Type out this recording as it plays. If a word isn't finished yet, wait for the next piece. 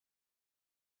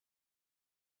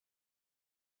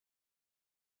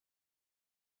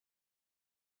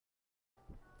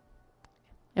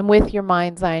And with your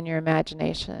mind's eye and your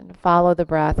imagination, follow the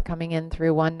breath coming in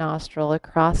through one nostril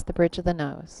across the bridge of the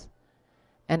nose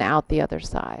and out the other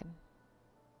side.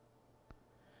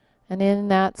 And in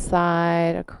that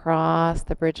side, across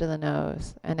the bridge of the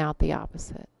nose and out the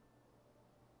opposite.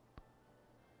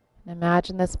 And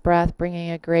imagine this breath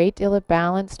bringing a great deal of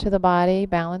balance to the body,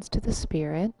 balance to the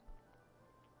spirit.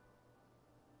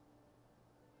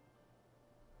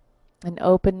 An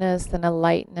openness and a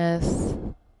lightness.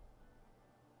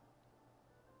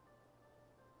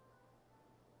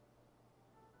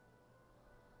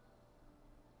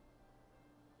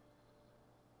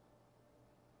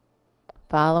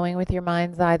 Following with your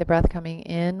mind's eye, the breath coming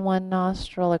in one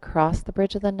nostril across the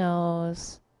bridge of the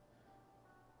nose.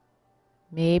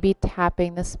 Maybe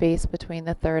tapping the space between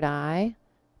the third eye,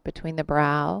 between the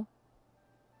brow.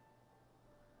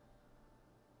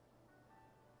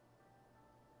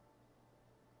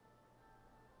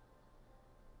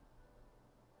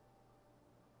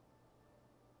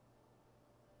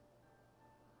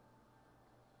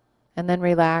 And then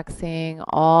relaxing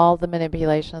all the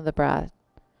manipulation of the breath.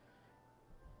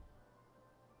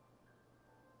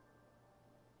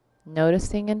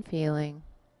 Noticing and feeling.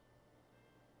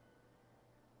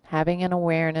 Having an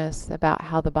awareness about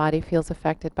how the body feels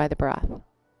affected by the breath.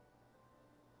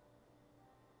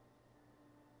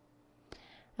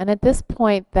 And at this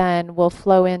point then we'll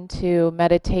flow into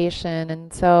meditation.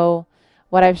 And so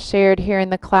what I've shared here in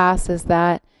the class is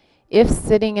that if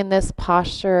sitting in this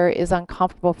posture is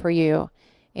uncomfortable for you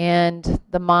and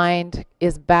the mind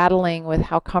is battling with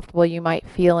how comfortable you might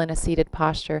feel in a seated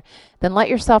posture, then let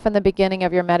yourself in the beginning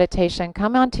of your meditation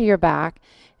come onto your back,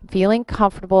 feeling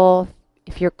comfortable.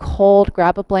 If you're cold,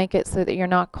 grab a blanket so that you're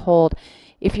not cold.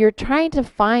 If you're trying to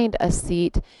find a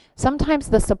seat, sometimes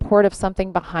the support of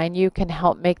something behind you can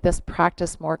help make this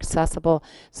practice more accessible.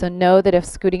 So know that if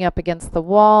scooting up against the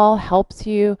wall helps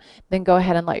you, then go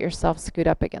ahead and let yourself scoot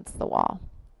up against the wall.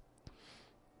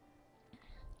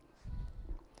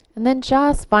 And then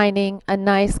just finding a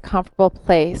nice, comfortable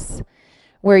place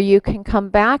where you can come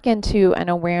back into an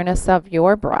awareness of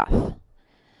your breath.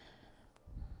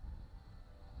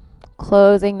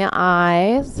 Closing the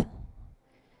eyes.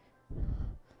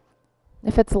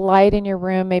 If it's light in your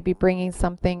room, maybe bringing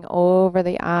something over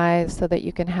the eyes so that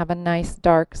you can have a nice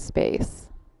dark space.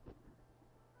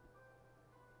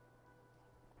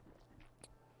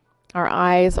 Our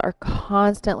eyes are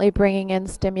constantly bringing in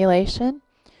stimulation.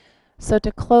 So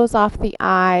to close off the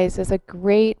eyes is a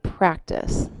great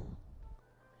practice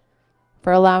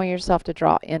for allowing yourself to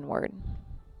draw inward.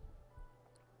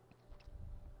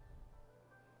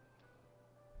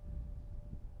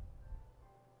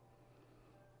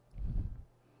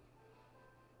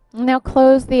 Now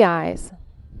close the eyes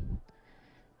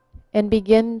and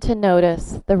begin to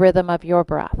notice the rhythm of your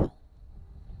breath.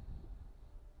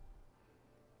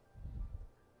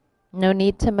 No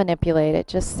need to manipulate it,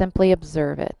 just simply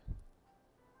observe it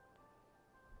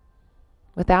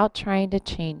without trying to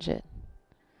change it.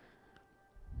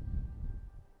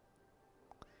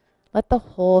 Let the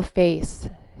whole face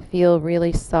feel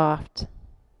really soft.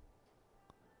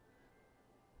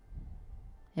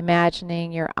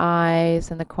 Imagining your eyes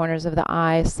and the corners of the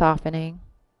eyes softening.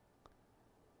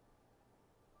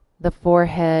 The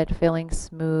forehead feeling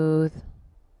smooth.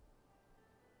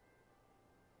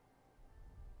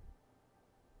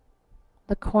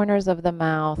 The corners of the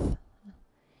mouth.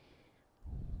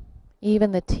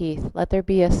 Even the teeth. Let there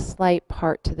be a slight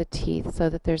part to the teeth so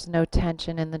that there's no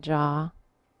tension in the jaw.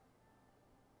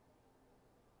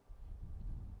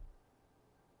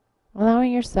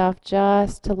 Allowing yourself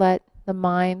just to let the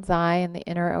mind's eye and the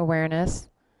inner awareness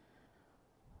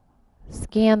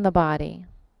scan the body.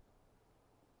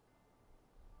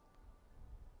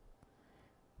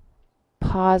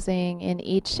 Pausing in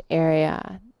each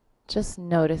area, just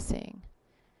noticing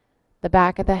the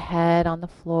back of the head on the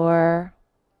floor,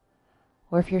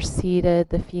 or if you're seated,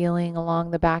 the feeling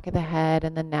along the back of the head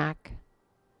and the neck,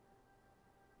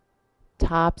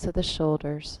 tops of the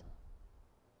shoulders.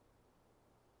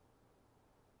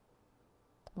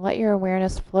 Let your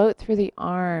awareness float through the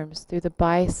arms, through the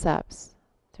biceps,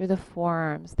 through the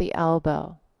forearms, the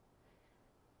elbow.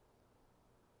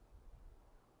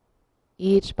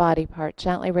 Each body part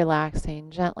gently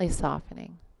relaxing, gently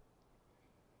softening.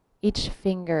 Each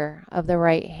finger of the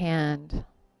right hand.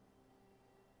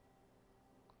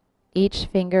 Each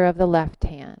finger of the left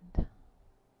hand.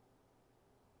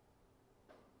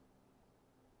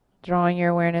 Drawing your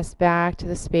awareness back to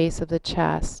the space of the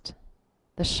chest,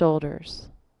 the shoulders,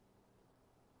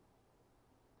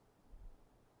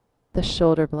 the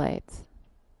shoulder blades,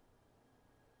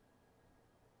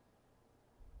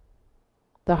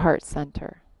 the heart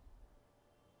center.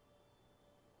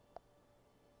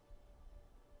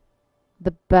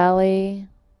 the belly,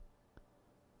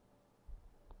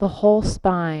 the whole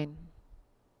spine.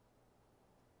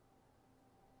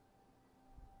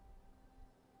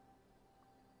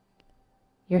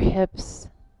 Your hips,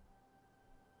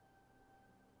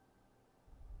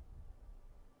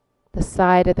 the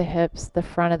side of the hips, the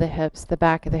front of the hips, the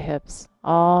back of the hips,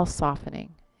 all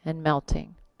softening and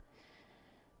melting.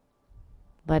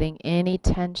 Letting any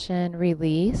tension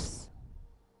release.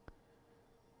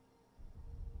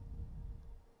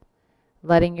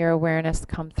 Letting your awareness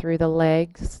come through the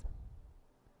legs,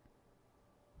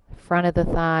 the front of the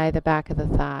thigh, the back of the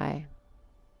thigh.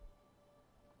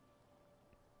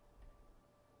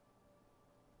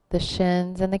 The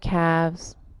shins and the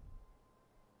calves.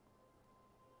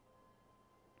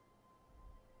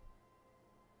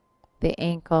 The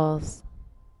ankles.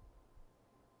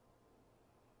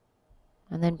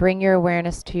 And then bring your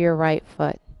awareness to your right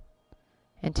foot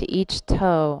and to each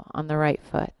toe on the right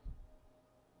foot.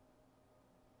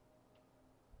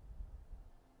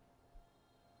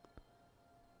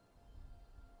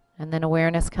 And then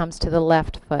awareness comes to the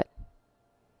left foot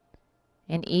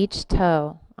and each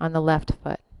toe on the left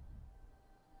foot.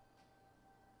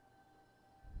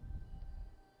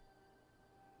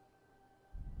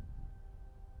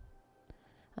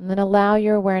 And then allow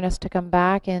your awareness to come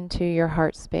back into your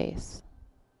heart space.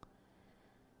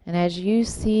 And as you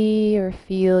see or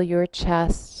feel your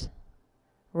chest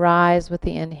rise with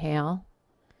the inhale,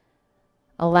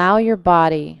 allow your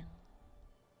body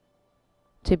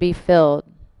to be filled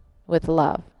with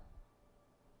love.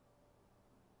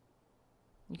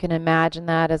 You can imagine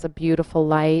that as a beautiful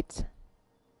light.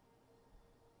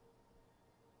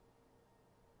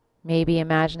 Maybe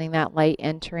imagining that light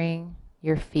entering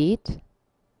your feet,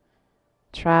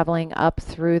 traveling up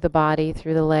through the body,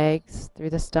 through the legs,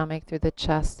 through the stomach, through the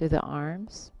chest, through the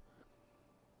arms.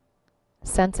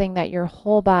 Sensing that your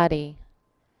whole body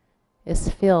is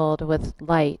filled with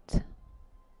light.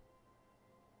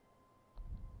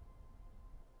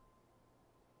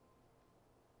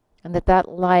 And that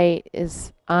light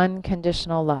is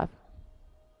unconditional love.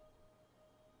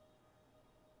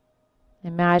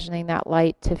 Imagining that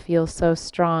light to feel so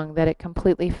strong that it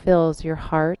completely fills your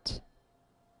heart,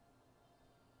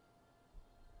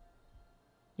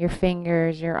 your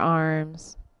fingers, your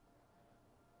arms,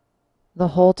 the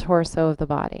whole torso of the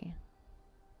body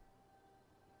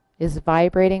is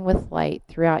vibrating with light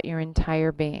throughout your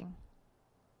entire being.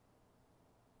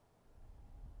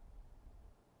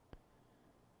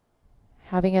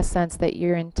 Having a sense that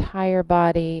your entire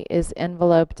body is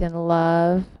enveloped in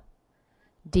love,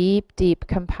 deep, deep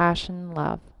compassion and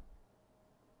love.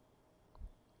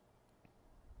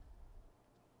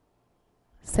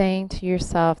 Saying to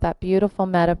yourself that beautiful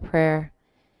metta prayer,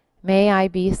 may I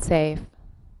be safe.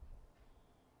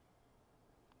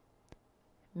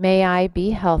 May I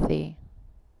be healthy.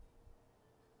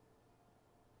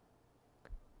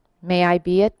 May I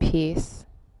be at peace.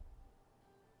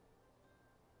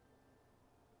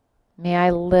 May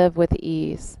I live with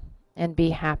ease and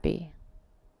be happy.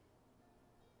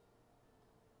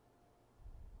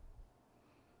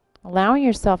 Allowing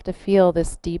yourself to feel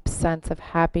this deep sense of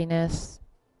happiness,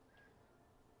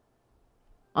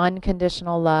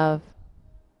 unconditional love,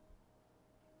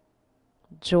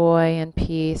 joy and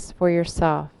peace for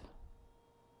yourself.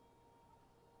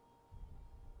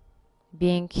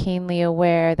 Being keenly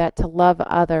aware that to love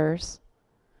others,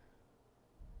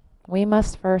 we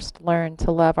must first learn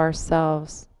to love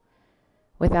ourselves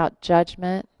without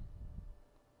judgment,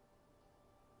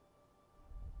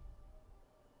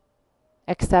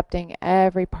 accepting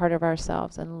every part of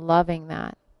ourselves and loving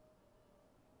that.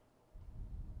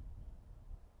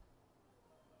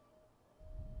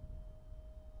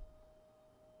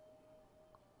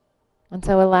 And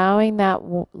so allowing that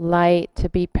light to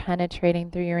be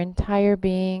penetrating through your entire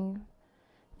being,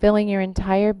 filling your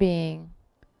entire being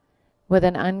with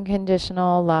an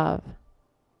unconditional love,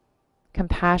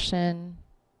 compassion,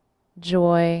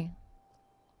 joy,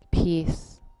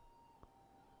 peace.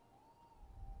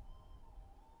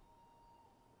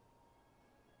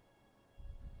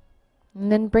 And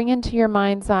then bring into your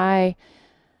mind's eye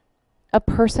a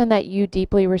person that you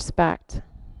deeply respect.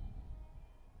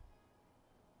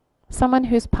 Someone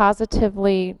who's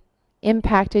positively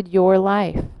impacted your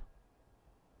life.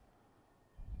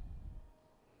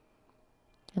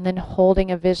 And then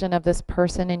holding a vision of this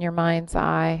person in your mind's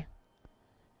eye.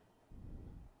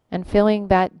 And feeling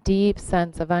that deep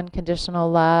sense of unconditional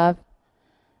love,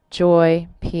 joy,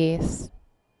 peace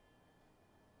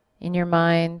in your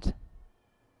mind.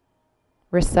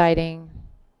 Reciting,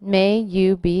 may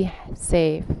you be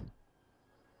safe.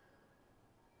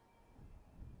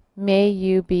 May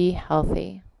you be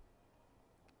healthy.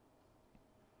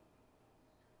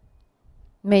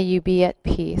 May you be at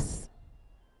peace.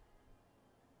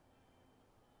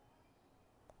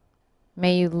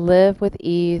 May you live with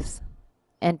ease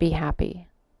and be happy.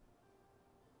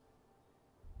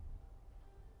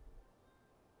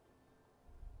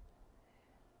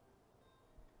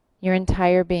 Your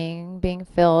entire being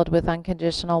filled with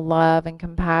unconditional love and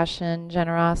compassion,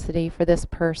 generosity for this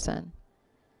person.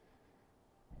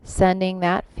 Sending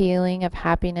that feeling of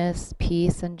happiness,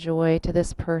 peace, and joy to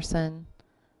this person.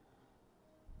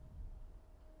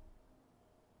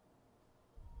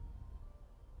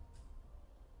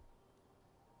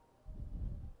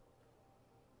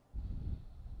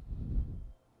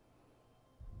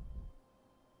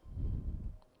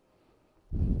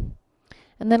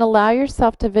 And then allow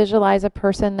yourself to visualize a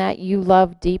person that you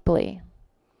love deeply.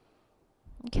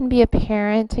 It can be a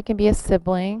parent, it can be a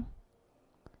sibling,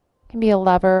 it can be a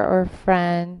lover or a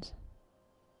friend.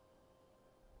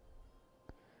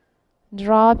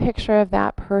 Draw a picture of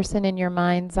that person in your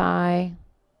mind's eye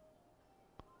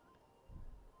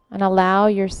and allow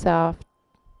yourself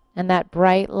and that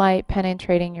bright light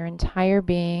penetrating your entire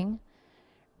being,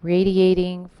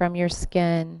 radiating from your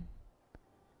skin,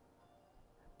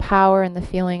 power and the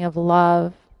feeling of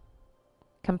love,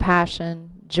 compassion,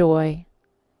 joy,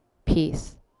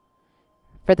 peace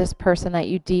for this person that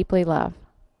you deeply love.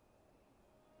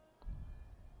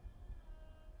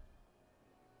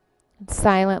 And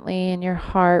silently in your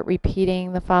heart,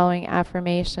 repeating the following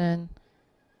affirmation.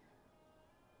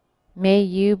 May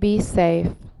you be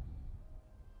safe.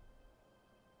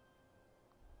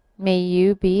 May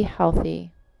you be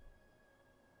healthy.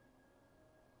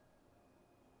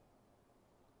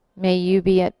 May you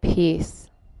be at peace.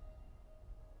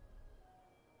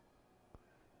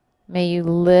 May you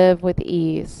live with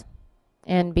ease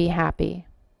and be happy.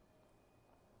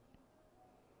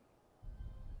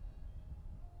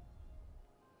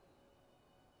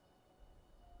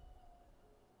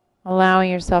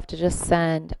 Allowing yourself to just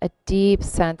send a deep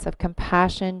sense of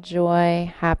compassion,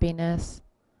 joy, happiness,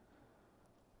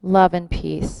 love, and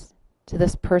peace to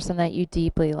this person that you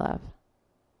deeply love.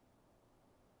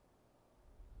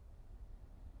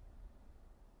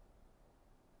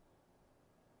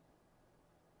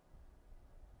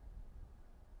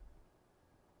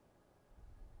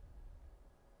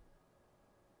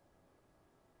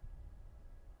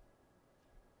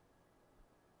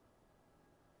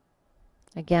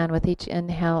 Again, with each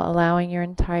inhale, allowing your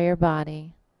entire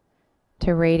body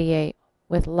to radiate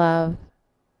with love,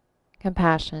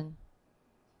 compassion,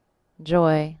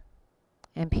 joy,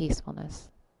 and peacefulness.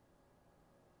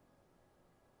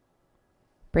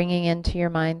 Bringing into your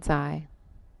mind's eye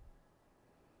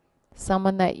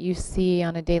someone that you see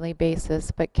on a daily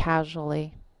basis, but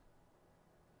casually.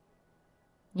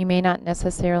 You may not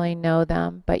necessarily know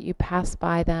them, but you pass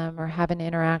by them or have an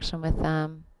interaction with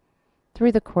them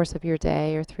through the course of your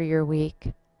day or through your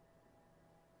week.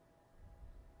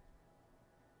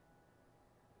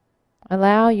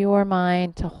 Allow your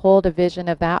mind to hold a vision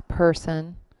of that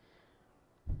person,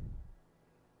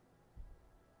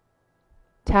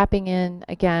 tapping in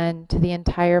again to the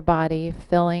entire body,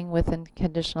 filling with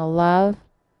unconditional love,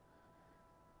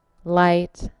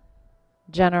 light,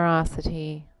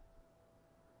 generosity,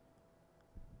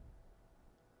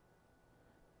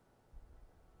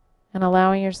 and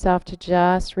allowing yourself to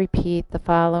just repeat the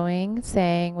following,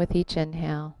 saying with each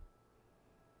inhale,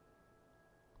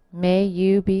 may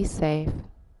you be safe.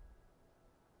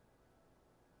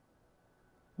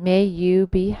 May you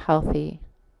be healthy.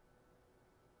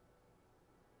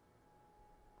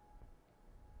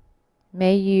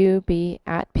 May you be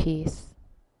at peace.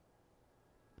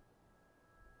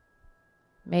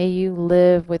 May you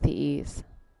live with ease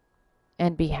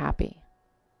and be happy.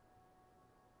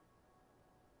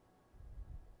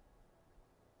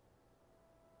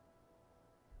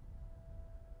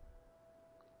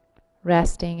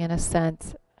 Resting in a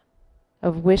sense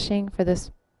of wishing for this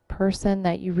person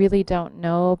that you really don't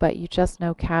know, but you just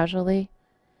know casually,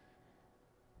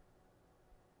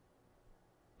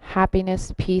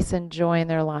 happiness, peace, and joy in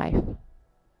their life.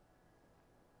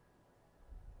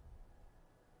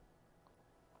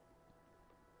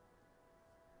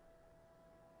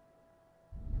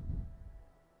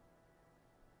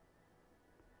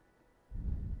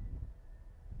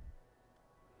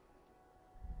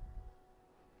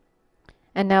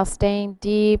 And now staying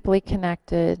deeply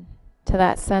connected to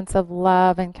that sense of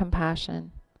love and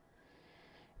compassion.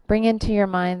 Bring into your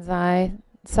mind's eye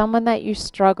someone that you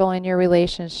struggle in your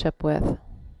relationship with.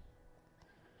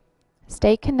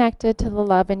 Stay connected to the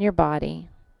love in your body.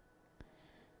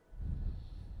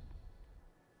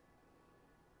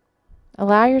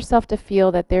 Allow yourself to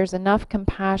feel that there's enough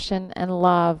compassion and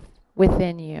love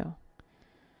within you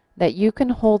that you can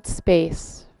hold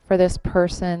space for this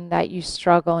person that you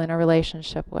struggle in a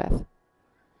relationship with.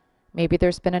 Maybe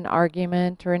there's been an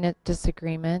argument or a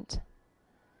disagreement,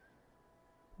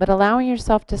 but allowing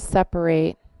yourself to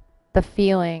separate the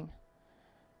feeling,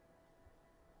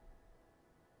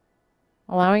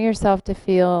 allowing yourself to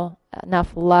feel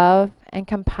enough love and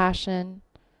compassion,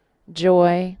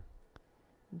 joy,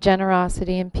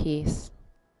 generosity, and peace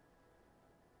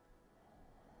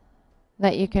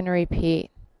that you can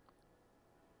repeat.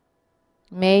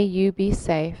 May you be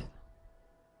safe.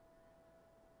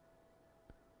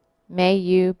 May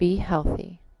you be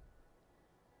healthy.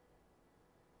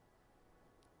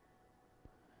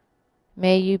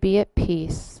 May you be at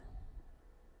peace.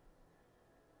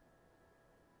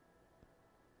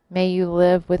 May you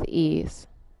live with ease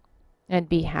and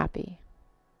be happy.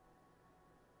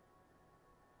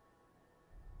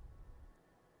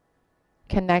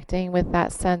 Connecting with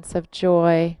that sense of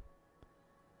joy,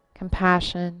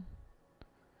 compassion,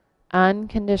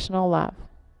 unconditional love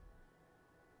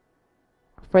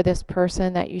for this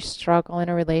person that you struggle in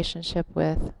a relationship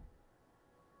with.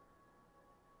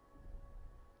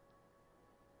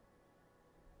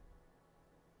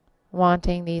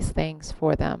 Wanting these things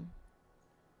for them.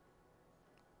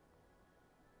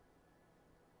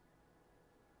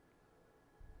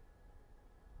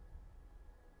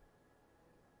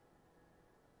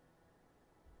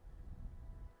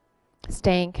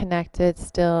 Staying connected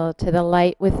still to the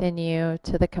light within you,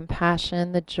 to the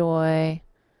compassion, the joy,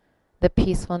 the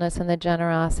peacefulness, and the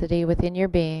generosity within your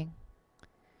being.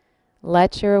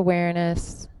 Let your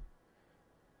awareness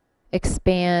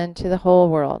expand to the whole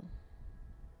world.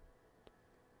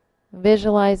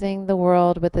 Visualizing the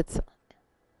world with its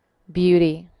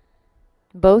beauty,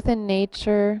 both in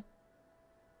nature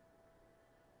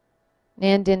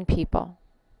and in people.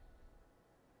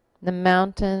 The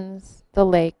mountains, the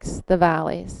lakes, the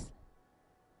valleys,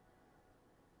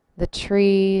 the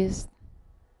trees,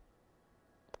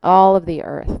 all of the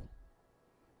earth,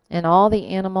 and all the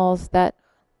animals that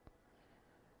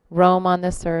roam on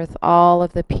this earth, all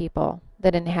of the people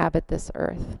that inhabit this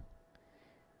earth.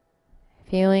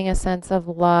 Feeling a sense of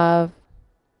love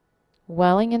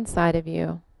welling inside of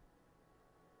you.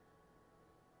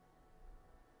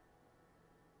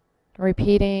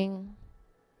 Repeating,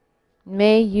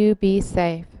 may you be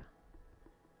safe.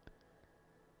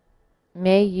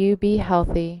 May you be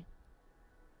healthy.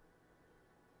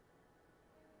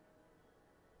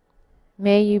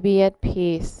 May you be at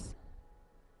peace.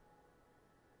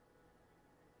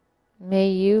 May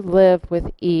you live with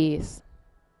ease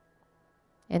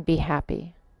and be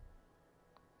happy.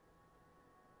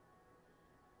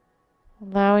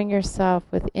 Allowing yourself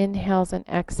with inhales and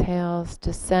exhales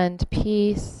to send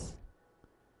peace,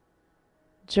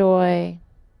 joy,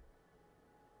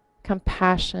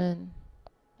 compassion,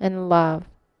 and love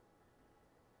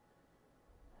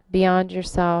beyond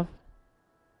yourself,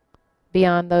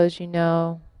 beyond those you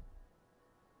know,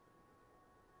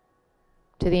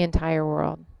 to the entire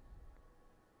world.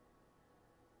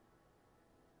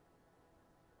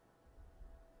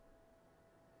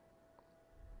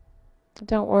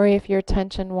 Don't worry if your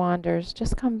attention wanders.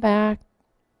 Just come back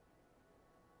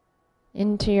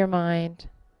into your mind.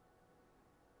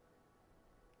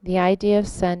 The idea of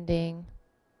sending,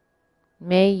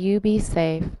 may you be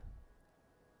safe.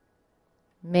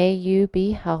 May you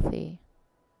be healthy.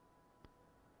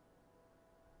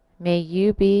 May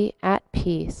you be at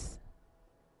peace.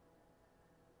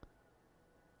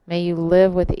 May you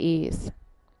live with ease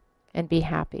and be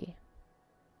happy.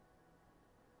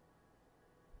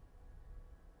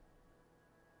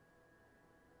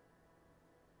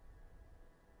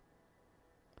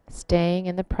 Staying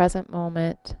in the present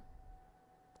moment,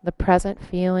 the present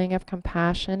feeling of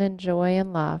compassion and joy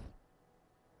and love.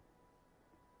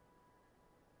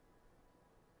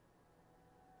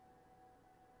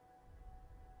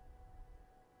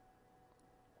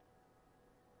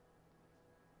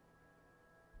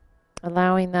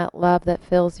 Allowing that love that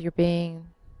fills your being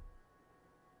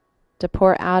to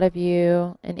pour out of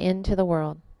you and into the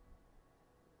world.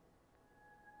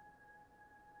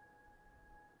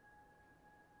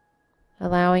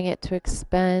 Allowing it to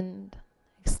extend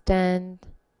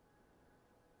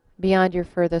beyond your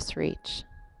furthest reach.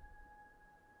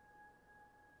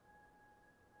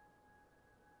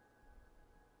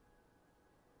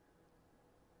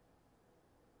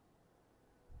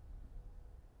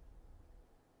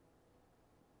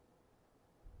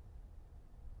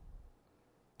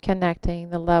 Connecting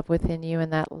the love within you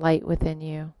and that light within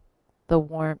you, the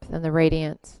warmth and the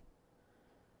radiance,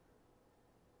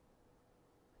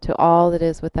 to all that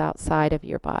is without outside of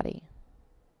your body.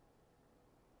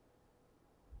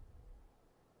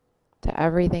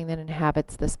 everything that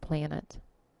inhabits this planet.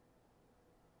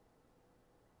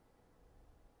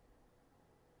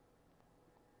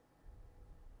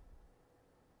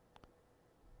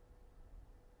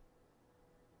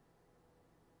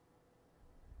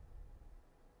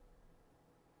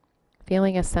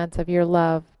 Feeling a sense of your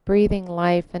love, breathing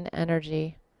life and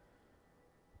energy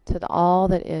to all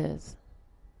that is.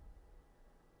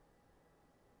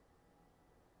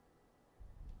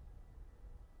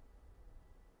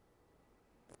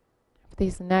 For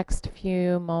these next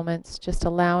few moments, just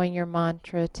allowing your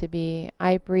mantra to be,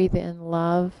 I breathe in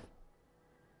love,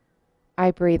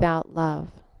 I breathe out love.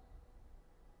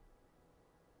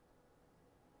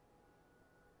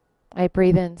 I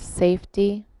breathe in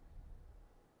safety,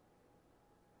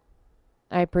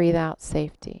 I breathe out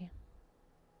safety.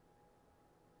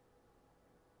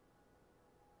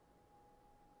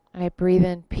 I breathe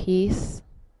in peace,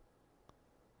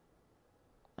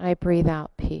 I breathe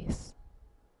out peace.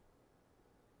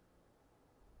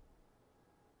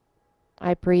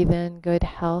 I breathe in good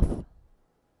health,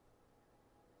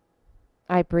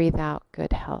 I breathe out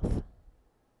good health.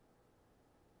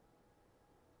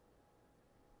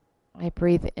 I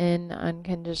breathe in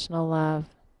unconditional love,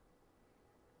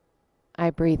 I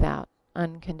breathe out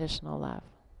unconditional love.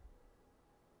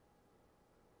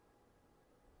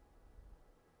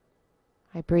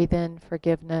 I breathe in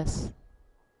forgiveness,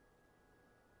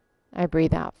 I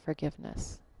breathe out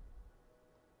forgiveness.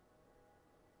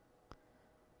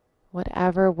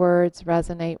 Whatever words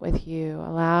resonate with you,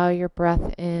 allow your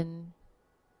breath in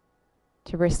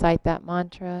to recite that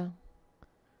mantra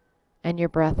and your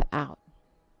breath out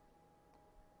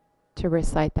to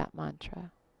recite that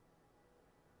mantra.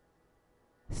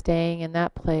 Staying in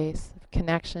that place of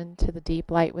connection to the deep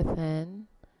light within,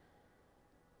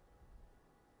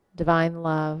 divine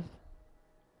love,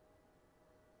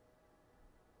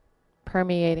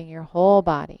 permeating your whole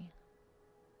body.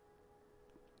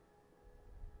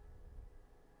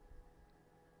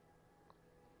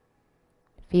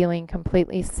 Feeling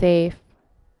completely safe,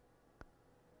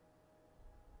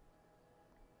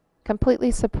 completely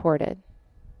supported,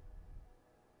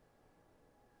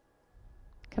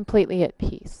 completely at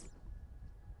peace.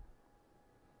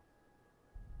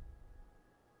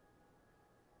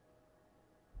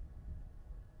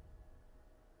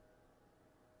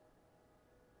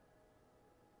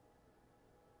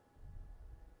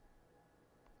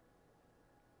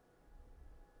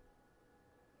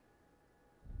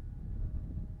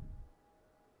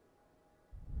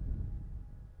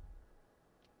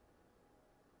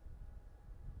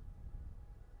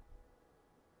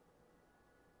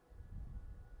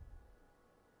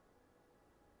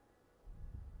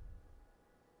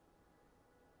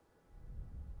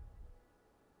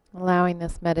 Allowing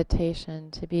this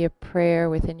meditation to be a prayer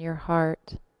within your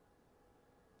heart.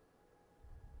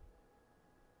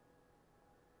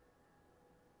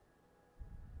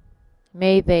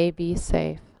 May they be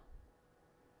safe.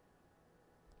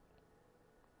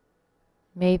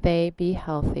 May they be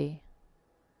healthy.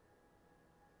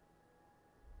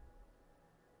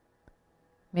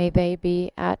 May they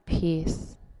be at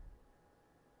peace.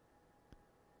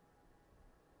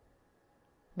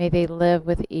 May they live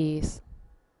with ease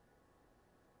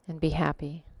and be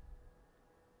happy.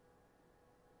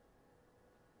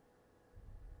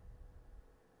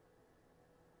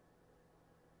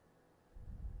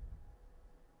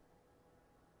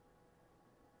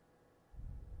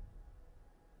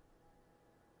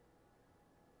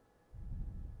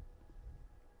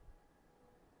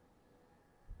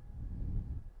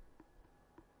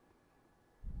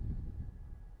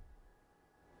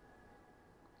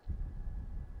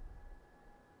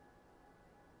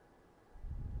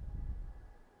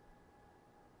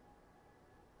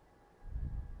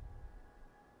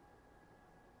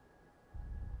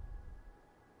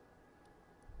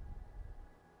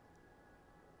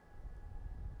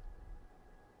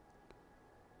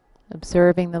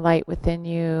 Observing the light within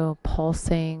you,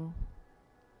 pulsing,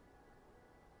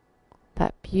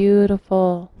 that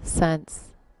beautiful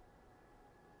sense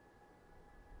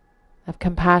of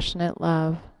compassionate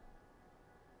love.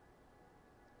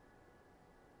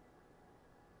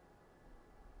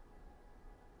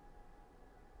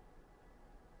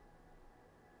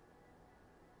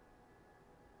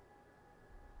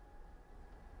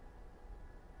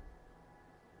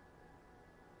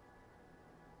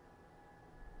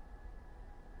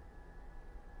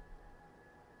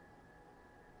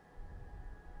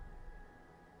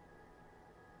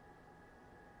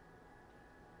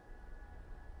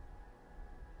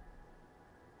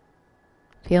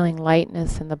 Feeling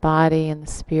lightness in the body and the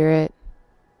spirit,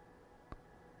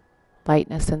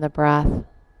 lightness in the breath.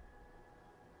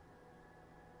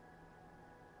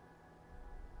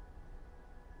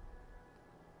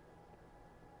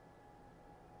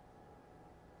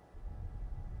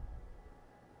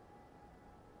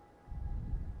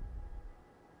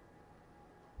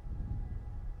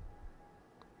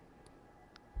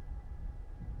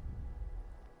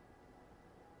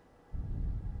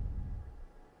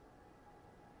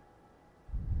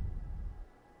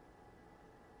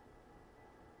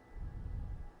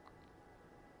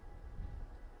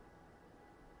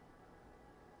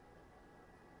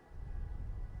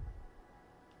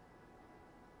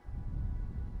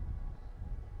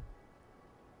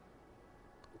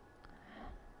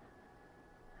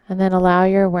 And then allow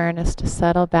your awareness to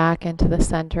settle back into the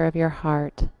center of your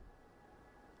heart.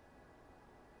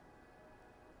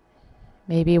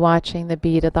 Maybe watching the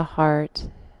beat of the heart,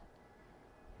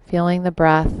 feeling the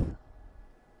breath,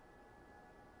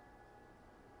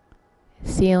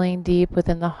 sealing deep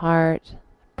within the heart,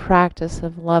 practice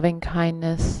of loving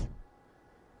kindness.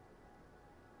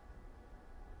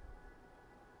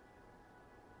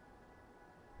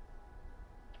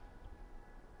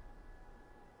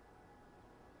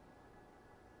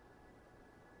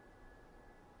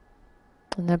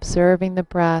 And observing the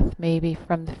breath, maybe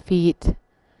from the feet,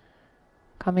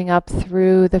 coming up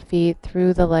through the feet,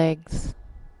 through the legs,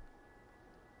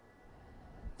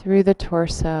 through the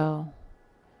torso,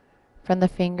 from the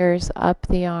fingers up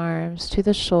the arms to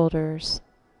the shoulders,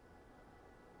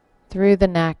 through the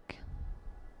neck,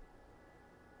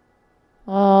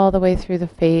 all the way through the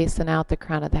face and out the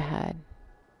crown of the head.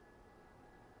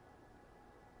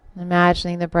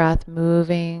 Imagining the breath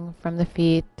moving from the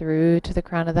feet through to the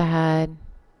crown of the head,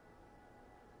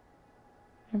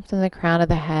 and from the crown of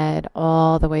the head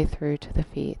all the way through to the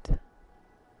feet.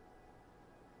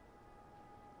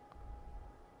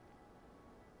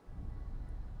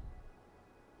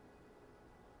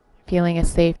 Feeling a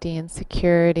safety and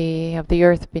security of the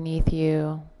earth beneath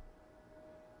you,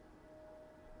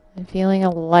 and feeling a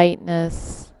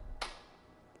lightness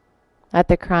at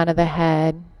the crown of the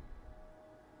head,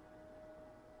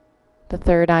 the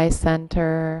third eye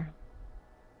center,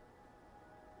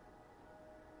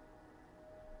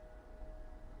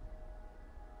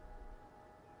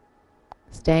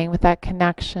 staying with that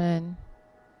connection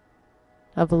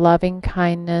of loving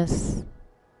kindness,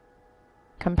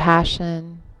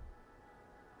 compassion,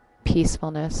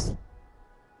 peacefulness.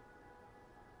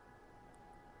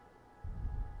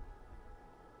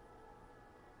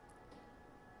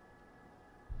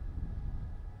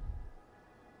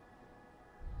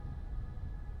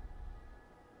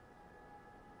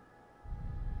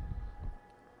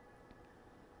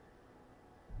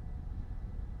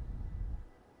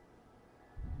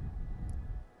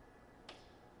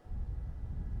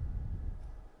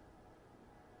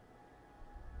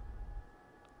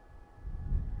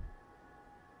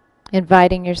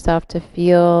 Inviting yourself to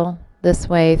feel this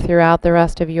way throughout the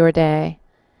rest of your day,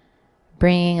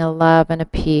 bringing a love and a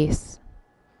peace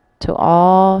to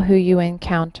all who you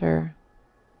encounter,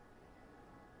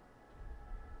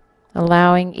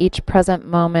 allowing each present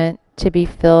moment to be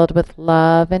filled with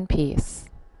love and peace.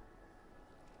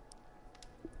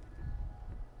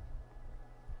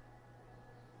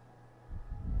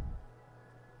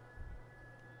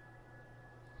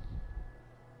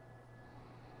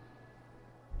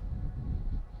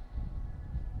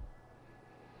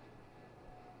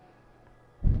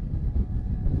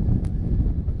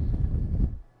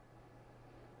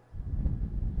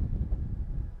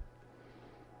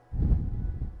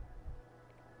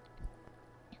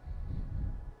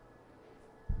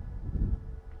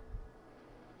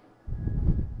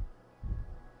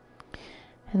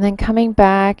 And then coming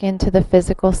back into the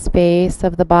physical space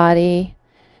of the body,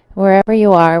 wherever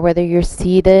you are, whether you're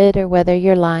seated or whether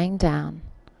you're lying down.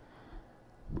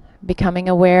 Becoming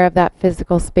aware of that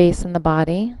physical space in the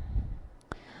body.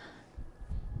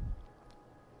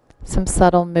 Some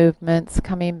subtle movements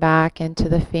coming back into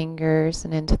the fingers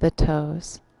and into the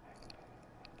toes.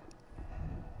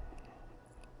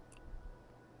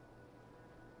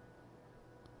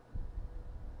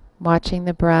 Watching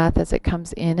the breath as it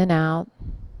comes in and out.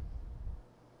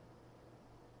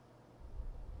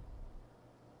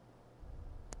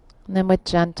 And then with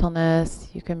gentleness,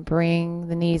 you can bring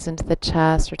the knees into the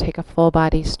chest or take a full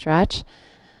body stretch,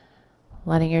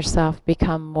 letting yourself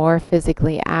become more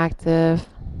physically active,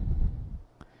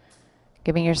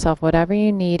 giving yourself whatever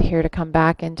you need here to come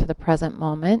back into the present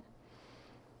moment.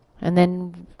 And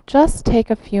then just take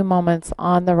a few moments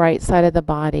on the right side of the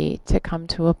body to come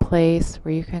to a place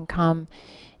where you can come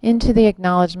into the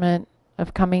acknowledgement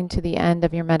of coming to the end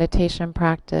of your meditation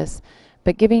practice,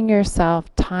 but giving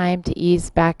yourself time to ease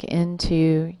back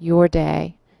into your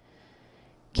day,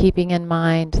 keeping in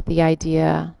mind the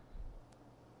idea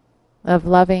of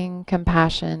loving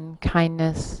compassion,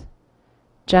 kindness,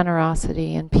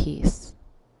 generosity, and peace,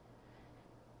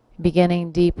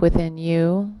 beginning deep within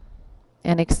you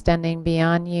and extending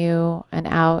beyond you and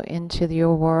out into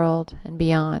your world and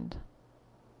beyond.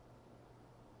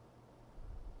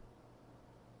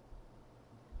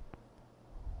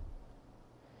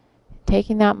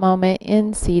 Taking that moment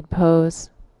in seed pose,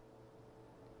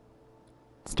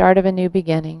 start of a new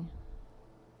beginning.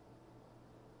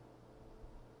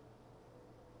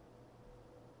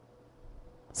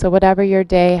 So whatever your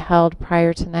day held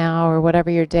prior to now, or whatever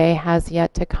your day has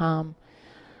yet to come,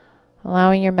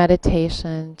 allowing your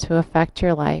meditation to affect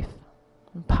your life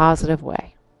in a positive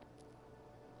way.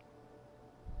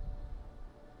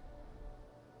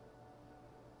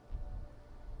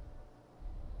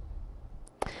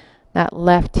 That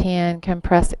left hand can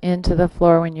press into the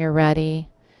floor when you're ready,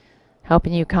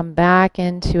 helping you come back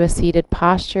into a seated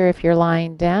posture if you're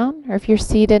lying down, or if you're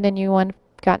seated and you want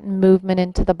gotten movement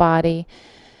into the body,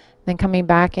 then coming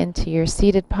back into your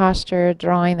seated posture,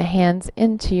 drawing the hands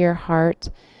into your heart,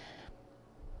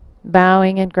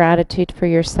 bowing in gratitude for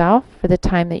yourself for the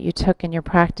time that you took in your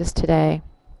practice today,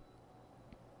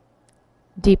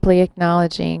 deeply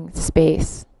acknowledging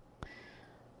space.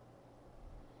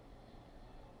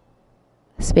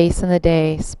 Space in the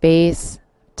day, space,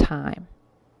 time.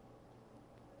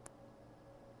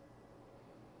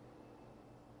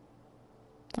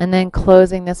 And then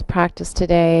closing this practice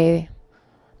today,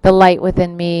 the light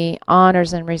within me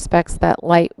honors and respects that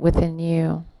light within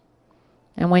you.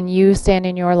 And when you stand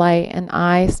in your light and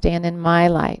I stand in my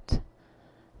light,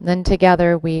 then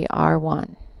together we are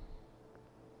one.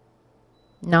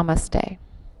 Namaste.